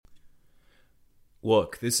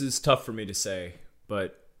Look, this is tough for me to say,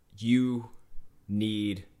 but you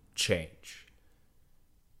need change.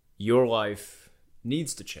 Your life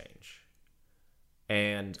needs to change.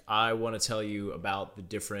 And I want to tell you about the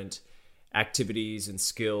different activities and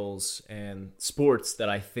skills and sports that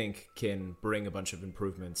I think can bring a bunch of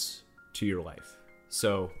improvements to your life.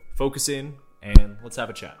 So focus in and let's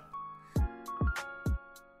have a chat.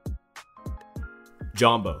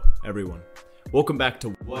 Jumbo, everyone. Welcome back to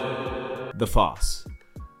What the Foss.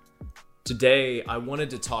 Today, I wanted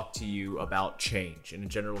to talk to you about change in a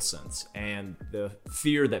general sense and the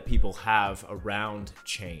fear that people have around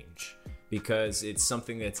change because it's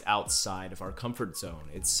something that's outside of our comfort zone.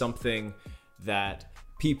 It's something that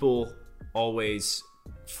people always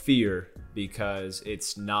fear because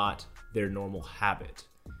it's not their normal habit.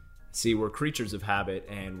 See, we're creatures of habit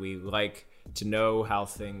and we like to know how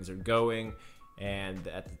things are going and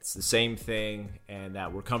that it's the same thing and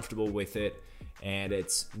that we're comfortable with it and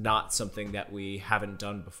it's not something that we haven't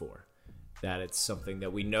done before, that it's something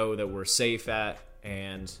that we know that we're safe at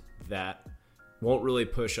and that won't really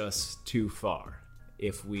push us too far.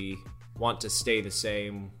 If we want to stay the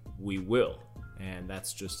same, we will, and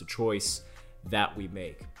that's just a choice that we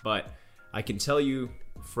make. But I can tell you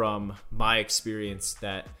from my experience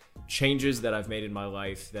that changes that I've made in my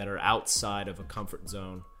life that are outside of a comfort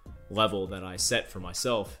zone level that I set for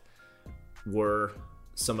myself were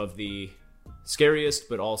some of the scariest,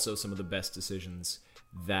 but also some of the best decisions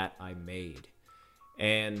that I made.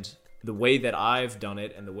 And the way that I've done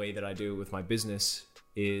it and the way that I do it with my business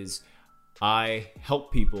is I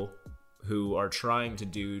help people who are trying to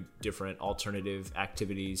do different alternative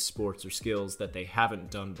activities, sports, or skills that they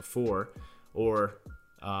haven't done before, or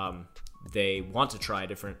they want to try a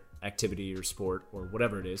different activity or sport or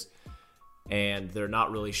whatever it is, and they're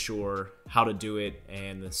not really sure how to do it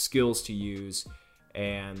and the skills to use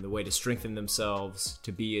and the way to strengthen themselves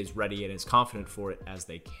to be as ready and as confident for it as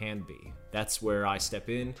they can be. That's where I step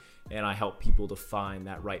in and I help people to find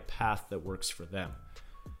that right path that works for them.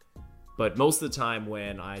 But most of the time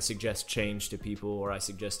when I suggest change to people or I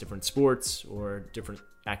suggest different sports or different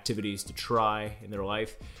activities to try in their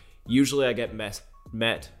life, usually I get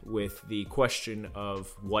met with the question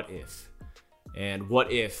of what if? And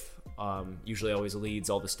what if usually always leads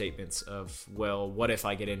all the statements of, well, what if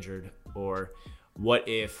I get injured? Or what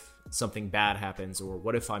if something bad happens? Or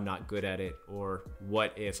what if I'm not good at it? Or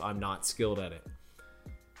what if I'm not skilled at it?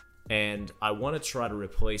 And I want to try to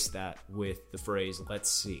replace that with the phrase, let's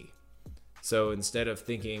see. So instead of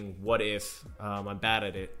thinking, what if I'm bad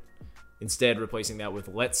at it? Instead, replacing that with,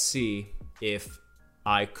 let's see if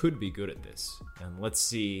I could be good at this. And let's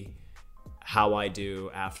see how I do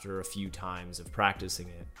after a few times of practicing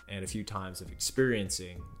it and a few times of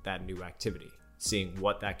experiencing that new activity, seeing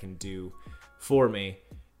what that can do for me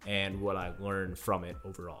and what I learn from it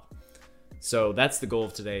overall. So that's the goal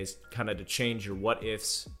of today, is kind of to change your what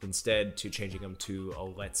ifs instead to changing them to a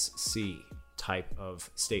let's see type of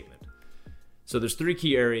statement. So there's three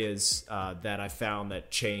key areas that I found that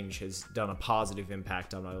change has done a positive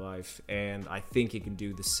impact on my life, and I think it can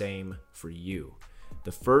do the same for you.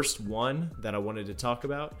 The first one that I wanted to talk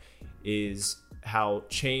about is how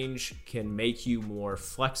change can make you more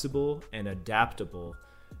flexible and adaptable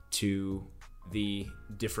to the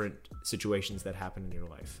different situations that happen in your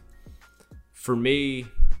life. For me,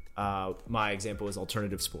 my example is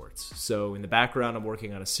alternative sports. So in the background, I'm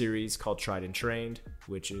working on a series called Tried and Trained,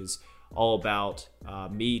 which is all about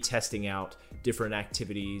me testing out different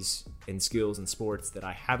activities and skills and sports that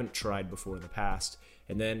I haven't tried before in the past,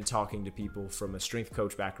 and then talking to people from a strength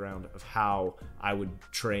coach background of how I would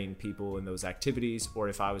train people in those activities, or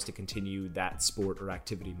if I was to continue that sport or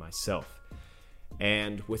activity myself.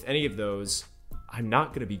 And with any of those, I'm not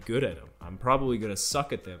going to be good at them. I'm probably going to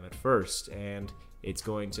suck at them at first, and it's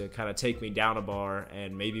going to kind of take me down a bar,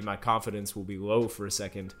 and maybe my confidence will be low for a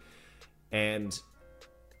second, and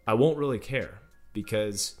I won't really care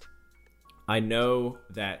because I know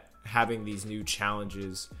that having these new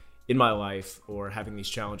challenges in my life, or having these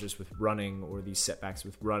challenges with running, or these setbacks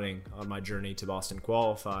with running on my journey to Boston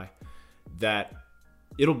Qualify, that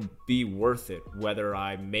it'll be worth it whether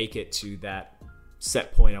I make it to that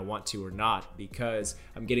set point I want to or not, because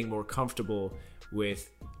I'm getting more comfortable with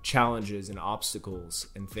challenges and obstacles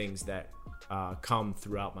and things that come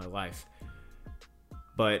throughout my life.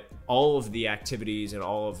 But all of the activities and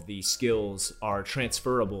all of the skills are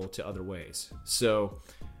transferable to other ways. So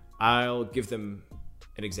I'll give them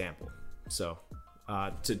an example. So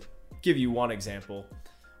to give you one example,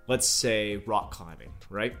 let's say rock climbing,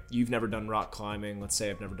 right? You've never done rock climbing. Let's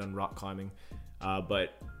say I've never done rock climbing,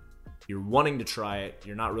 but you're wanting to try it.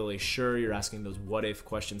 You're not really sure. You're asking those what if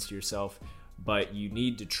questions to yourself. but you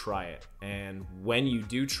need to try it. And when you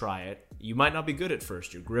do try it, you might not be good at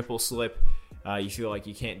first. Your grip will slip. You feel like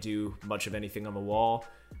you can't do much of anything on the wall,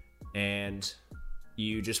 and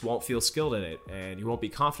you just won't feel skilled in it, and you won't be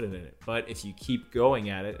confident in it. But if you keep going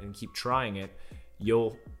at it and keep trying it,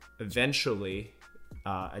 you'll eventually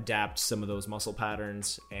adapt some of those muscle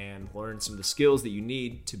patterns and learn some of the skills that you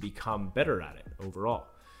need to become better at it overall.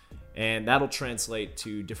 And that'll translate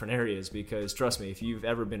to different areas, because trust me, if you've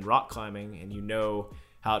ever been rock climbing and you know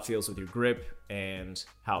how it feels with your grip and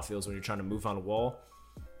how it feels when you're trying to move on a wall,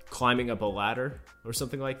 climbing up a ladder or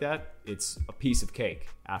something like that, it's a piece of cake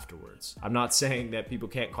afterwards. I'm not saying that people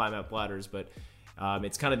can't climb up ladders, but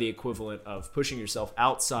it's kind of the equivalent of pushing yourself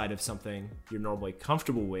outside of something you're normally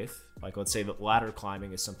comfortable with. Like, let's say that ladder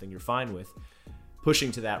climbing is something you're fine with,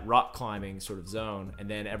 pushing to that rock climbing sort of zone, and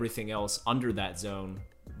then everything else under that zone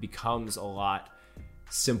becomes a lot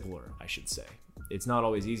simpler, I should say. It's not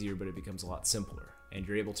always easier, but it becomes a lot simpler, and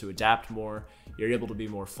you're able to adapt more. You're able to be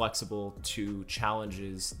more flexible to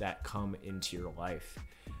challenges that come into your life.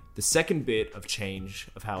 The second bit of change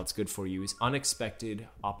of how it's good for you is unexpected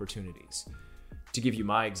opportunities. To give you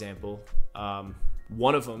my example,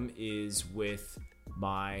 one of them is with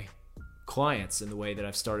my clients and the way that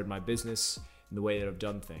I've started my business and the way that I've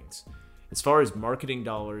done things. As far as marketing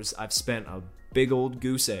dollars, I've spent a big old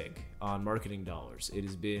goose egg on marketing dollars. It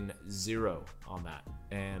has been zero on that.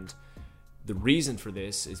 And the reason for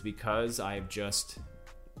this is because I've just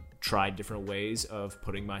tried different ways of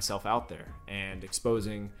putting myself out there and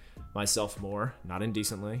exposing myself more, not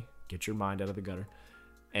indecently, get your mind out of the gutter,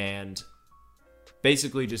 and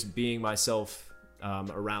basically just being myself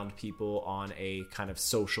around people on a kind of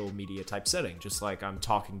social media type setting, just like I'm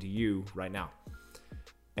talking to you right now.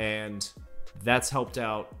 And that's helped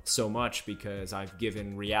out so much because I've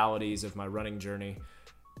given realities of my running journey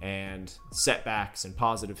and setbacks and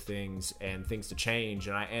positive things and things to change,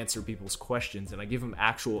 and I answer people's questions and I give them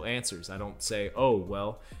actual answers. I don't say, oh,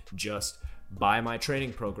 well, just buy my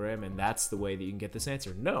training program and that's the way that you can get this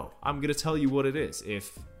answer. No, I'm going to tell you what it is.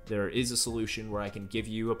 If there is a solution where I can give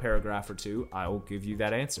you a paragraph or two, I will give you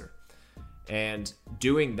that answer. And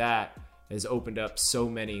doing that has opened up so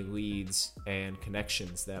many leads and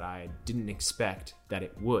connections that I didn't expect that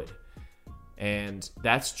it would. And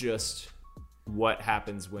that's just what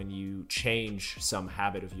happens when you change some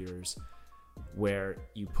habit of yours, where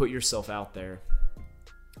you put yourself out there.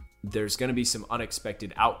 There's going to be some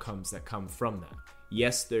unexpected outcomes that come from that.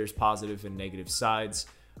 Yes, there's positive and negative sides,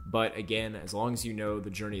 but again, as long as you know the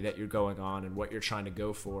journey that you're going on and what you're trying to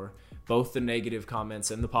go for, both the negative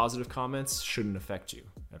comments and the positive comments shouldn't affect you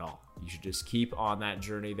at all. You should just keep on that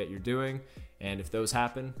journey that you're doing, and if those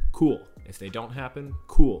happen, cool. If they don't happen,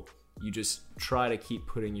 cool. You just try to keep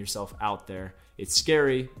putting yourself out there. It's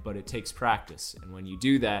scary, but it takes practice, and when you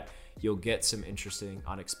do that, you'll get some interesting,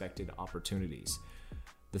 unexpected opportunities.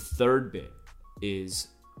 The third bit is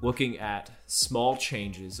looking at small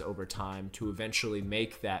changes over time to eventually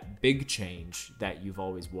make that big change that you've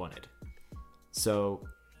always wanted. So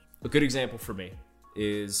a good example for me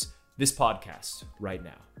is this podcast right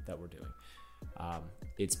now that we're doing.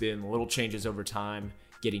 It's been little changes over time,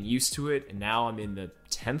 getting used to it, and now I'm in the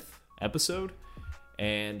 10th episode.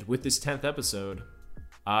 And with this 10th episode,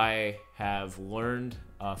 I have learned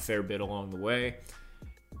a fair bit along the way.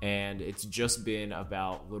 And it's just been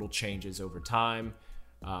about little changes over time,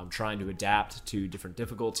 trying to adapt to different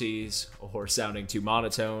difficulties or sounding too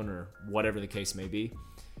monotone or whatever the case may be.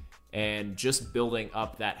 And just building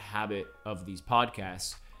up that habit of these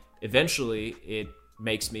podcasts, eventually it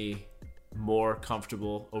makes me more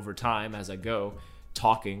comfortable over time as I go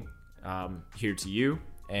talking here to you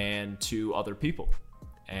and to other people.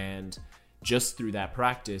 And just through that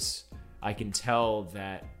practice, I can tell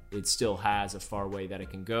that it still has a far way that it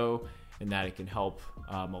can go and that it can help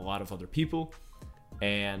a lot of other people.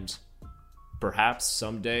 And perhaps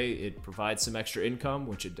someday it provides some extra income,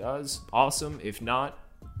 which it does. Awesome. If not,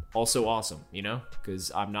 also awesome,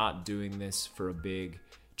 because I'm not doing this for a big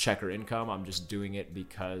check or income. I'm just doing it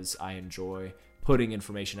because I enjoy putting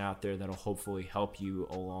information out there that'll hopefully help you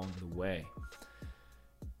along the way.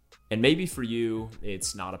 And maybe for you,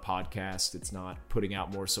 it's not a podcast. It's not putting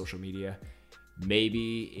out more social media.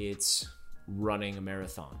 Maybe it's running a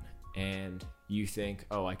marathon and you think,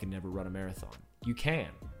 oh, I can never run a marathon. You can.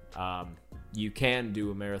 You can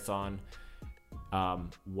do a marathon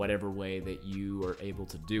whatever way that you are able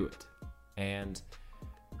to do it. And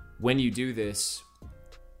when you do this,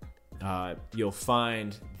 you'll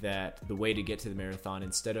find that the way to get to the marathon,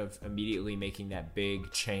 instead of immediately making that big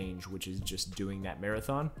change, which is just doing that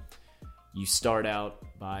marathon, You start out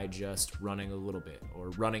by just running a little bit, or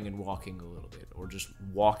running and walking a little bit, or just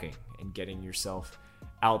walking and getting yourself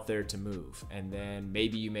out there to move. And then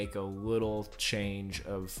maybe you make a little change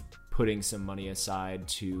of putting some money aside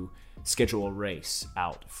to schedule a race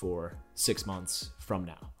out for 6 months from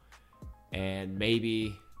now. And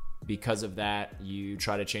maybe because of that, you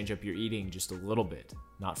try to change up your eating just a little bit,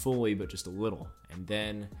 not fully, but just a little. And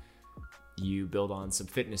then you build on some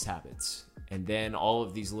fitness habits. And then all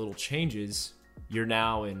of these little changes, you're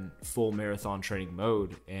now in full marathon training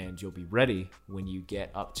mode, and you'll be ready when you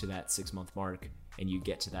get up to that 6 month mark and you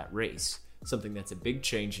get to that race. Something that's a big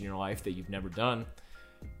change in your life that you've never done.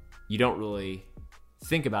 You don't really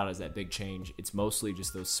think about it as that big change. It's mostly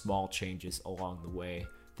just those small changes along the way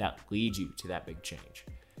that lead you to that big change.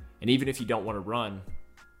 And even if you don't want to run,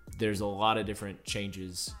 there's a lot of different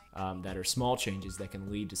changes that are small changes that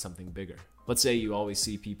can lead to something bigger. Let's say you always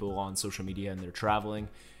see people on social media and they're traveling,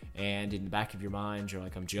 and in the back of your mind, you're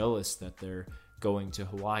like, I'm jealous that they're going to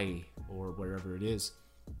Hawaii or wherever it is.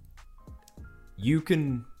 You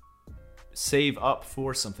can save up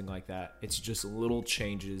for something like that. It's just little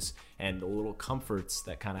changes and little comforts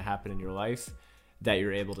that kind of happen in your life that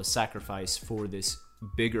you're able to sacrifice for this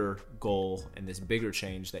bigger goal and this bigger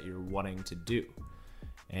change that you're wanting to do.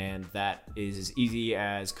 And that is as easy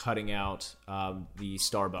as cutting out the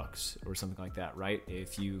Starbucks or something like that, right?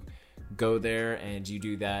 If you go there and you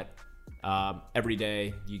do that every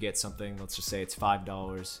day, you get something, let's just say it's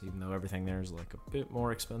 $5, even though everything there is like a bit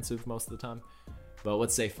more expensive most of the time. But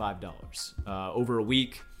let's say $5. Over a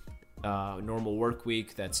week, normal work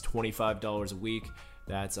week, that's $25 a week.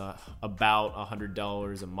 That's about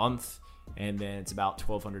 $100 a month. And then it's about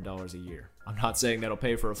 $1,200 a year. I'm not saying that'll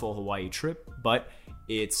pay for a full Hawaii trip, but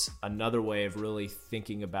it's another way of really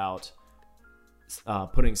thinking about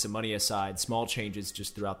putting some money aside, small changes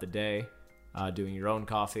just throughout the day, doing your own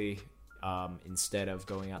coffee instead of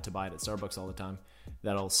going out to buy it at Starbucks all the time.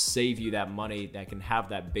 That'll save you that money that can have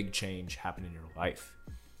that big change happen in your life.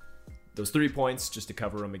 Those 3 points, just to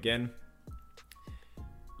cover them again.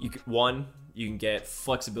 One, you can get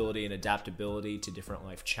flexibility and adaptability to different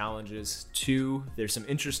life challenges. 2, there's some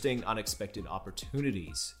interesting, unexpected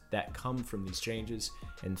opportunities that come from these changes.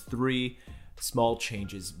 And 3, small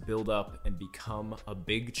changes build up and become a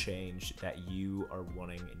big change that you are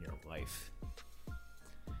wanting in your life.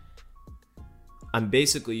 I'm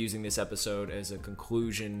basically using this episode as a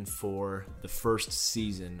conclusion for the first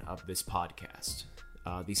season of this podcast.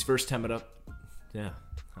 These first 10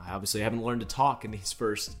 I obviously haven't learned to talk in these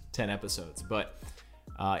first 10 episodes, but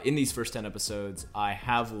in these first 10 episodes, I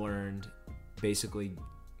have learned basically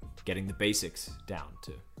getting the basics down,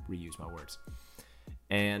 to reuse my words.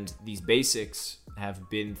 And these basics have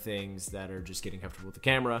been things that are just getting comfortable with the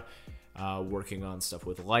camera, working on stuff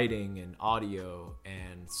with lighting and audio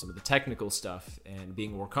and some of the technical stuff, and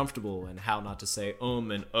being more comfortable and how not to say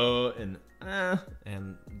and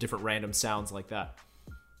different random sounds like that.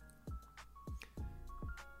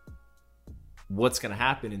 What's going to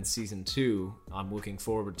happen in season 2, I'm looking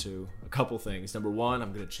forward to a couple things. Number 1,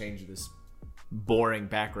 I'm going to change this boring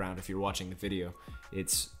background if you're watching the video.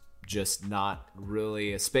 It's just not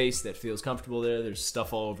really a space that feels comfortable there. There's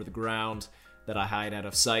stuff all over the ground that I hide out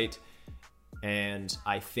of sight. And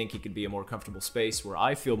I think it could be a more comfortable space where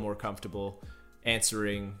I feel more comfortable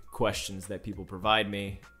answering questions that people provide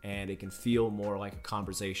me, and it can feel more like a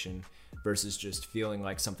conversation versus just feeling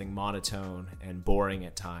like something monotone and boring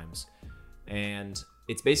at times. And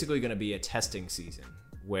it's basically going to be a testing season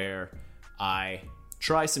where I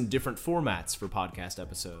try some different formats for podcast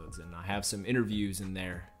episodes, and I have some interviews in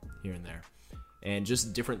there, here and there, and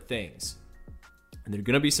just different things. And there are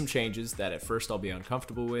going to be some changes that at first I'll be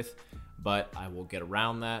uncomfortable with, but I will get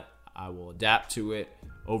around that. I will adapt to it,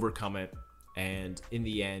 overcome it, and in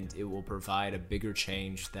the end, it will provide a bigger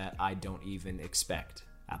change that I don't even expect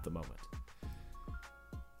at the moment.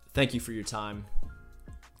 Thank you for your time.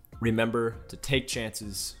 Remember to take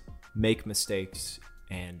chances, make mistakes,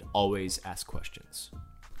 and always ask questions.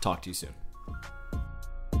 Talk to you soon.